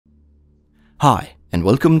Hi, and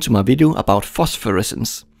welcome to my video about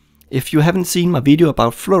phosphorescence. If you haven't seen my video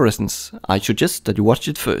about fluorescence, I suggest that you watch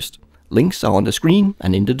it first. Links are on the screen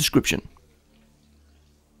and in the description.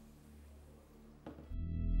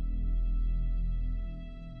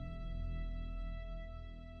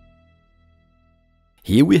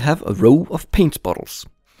 Here we have a row of paint bottles.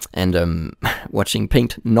 And watching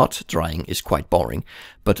paint not drying is quite boring,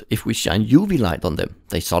 but if we shine UV light on them,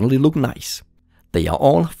 they suddenly look nice. They are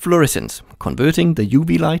all fluorescent, converting the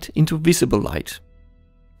UV light into visible light.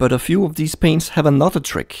 But a few of these paints have another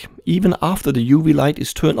trick, even after the UV light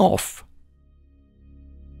is turned off.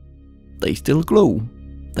 They still glow.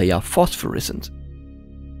 They are phosphorescent.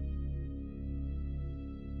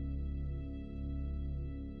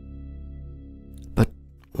 But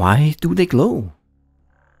why do they glow?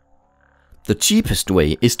 The cheapest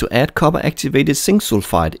way is to add copper-activated zinc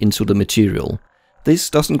sulfide into the material.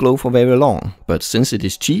 This doesn't glow for very long, but since it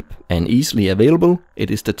is cheap and easily available,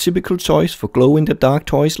 it is the typical choice for glow-in-the-dark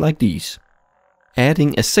toys like these.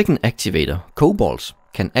 Adding a second activator, cobalt,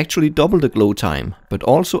 can actually double the glow time, but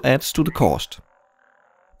also adds to the cost.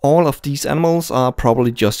 All of these animals are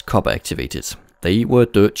probably just copper-activated. They were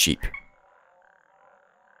dirt cheap.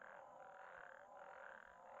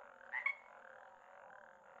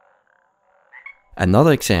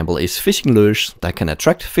 Another example is fishing lures that can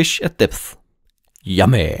attract fish at depth.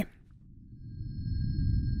 Yummy!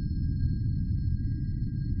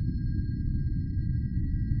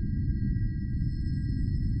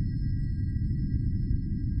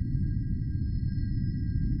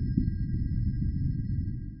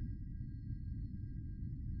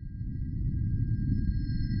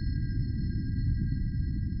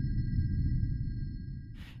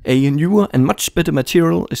 A newer and much better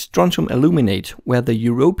material is strontium aluminate, where the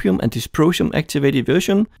europium and dysprosium activated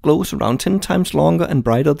version glows around 10 times longer and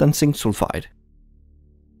brighter than zinc sulfide.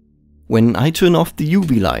 When I turn off the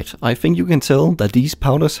UV light, I think you can tell that these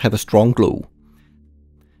powders have a strong glow.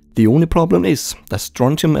 The only problem is that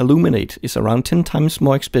strontium aluminate is around 10 times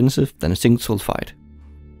more expensive than zinc sulfide.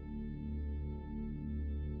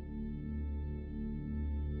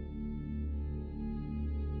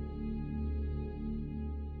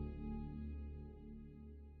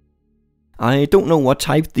 I don't know what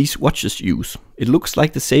type these watches use. It looks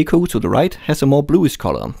like the Seiko to the right has a more bluish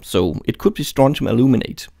color, so it could be strontium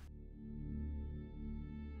aluminate.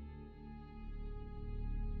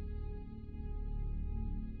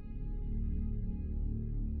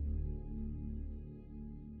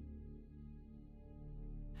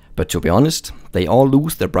 But to be honest, they all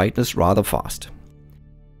lose their brightness rather fast.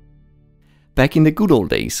 Back in the good old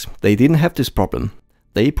days, they didn't have this problem.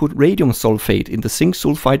 They put radium sulfate in the zinc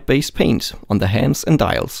sulfide based paint on the hands and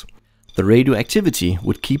dials. The radioactivity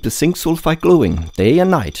would keep the zinc sulfide glowing day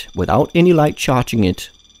and night without any light charging it.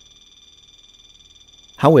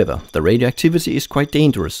 However, the radioactivity is quite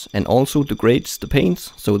dangerous and also degrades the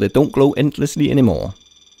paints so they don't glow endlessly anymore.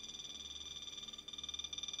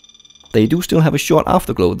 They do still have a short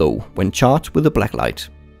afterglow though when charged with a black light.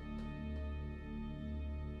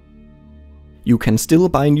 You can still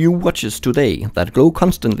buy new watches today that glow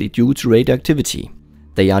constantly due to radioactivity.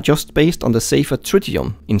 They are just based on the safer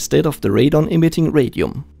tritium instead of the radon-emitting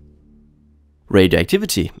radium.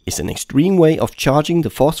 Radioactivity is an extreme way of charging the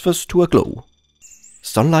phosphors to a glow.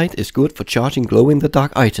 Sunlight is good for charging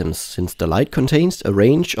glow-in-the-dark items since the light contains a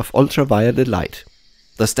range of ultraviolet light.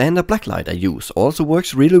 The standard blacklight I use also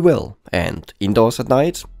works really well, and indoors at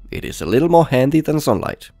night it is a little more handy than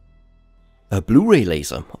sunlight. A blu-ray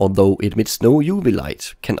laser, although it emits no UV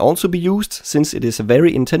light, can also be used since it is a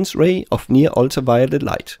very intense ray of near ultraviolet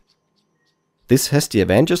light. This has the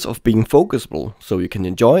advantage of being focusable, so you can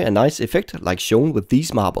enjoy a nice effect like shown with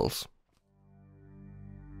these marbles.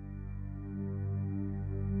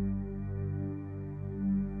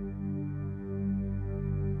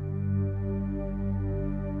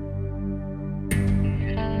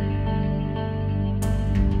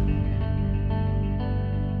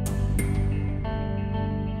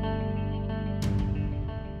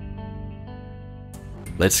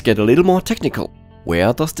 Let's get a little more technical.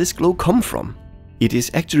 Where does this glow come from? It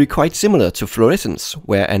is actually quite similar to fluorescence,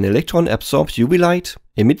 where an electron absorbs UV light,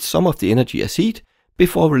 emits some of the energy as heat,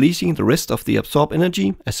 before releasing the rest of the absorbed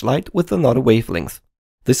energy as light with another wavelength.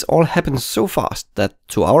 This all happens so fast that,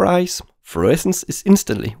 to our eyes, fluorescence is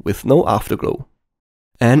instantly with no afterglow.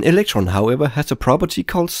 An electron, however, has a property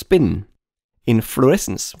called spin. In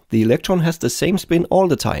fluorescence, the electron has the same spin all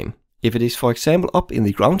the time. If it is, for example, up in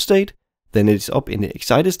the ground state, then it is up in the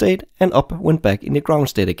excited state and up when back in the ground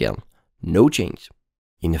state again. No change.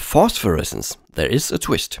 In phosphorescence, there is a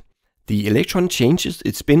twist. The electron changes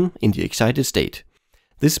its spin in the excited state.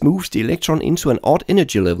 This moves the electron into an odd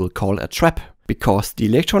energy level called a trap, because the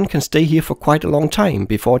electron can stay here for quite a long time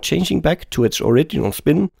before changing back to its original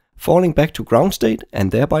spin, falling back to ground state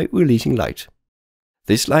and thereby releasing light.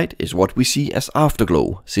 This light is what we see as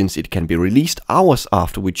afterglow, since it can be released hours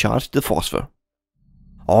after we charge the phosphor.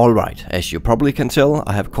 Alright, as you probably can tell,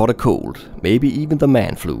 I have caught a cold, maybe even the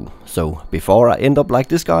man flu, so before I end up like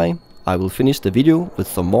this guy, I will finish the video with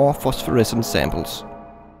some more phosphorescent samples.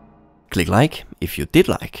 Click like if you did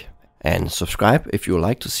like, and subscribe if you would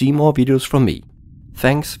like to see more videos from me.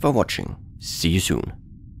 Thanks for watching, see you soon.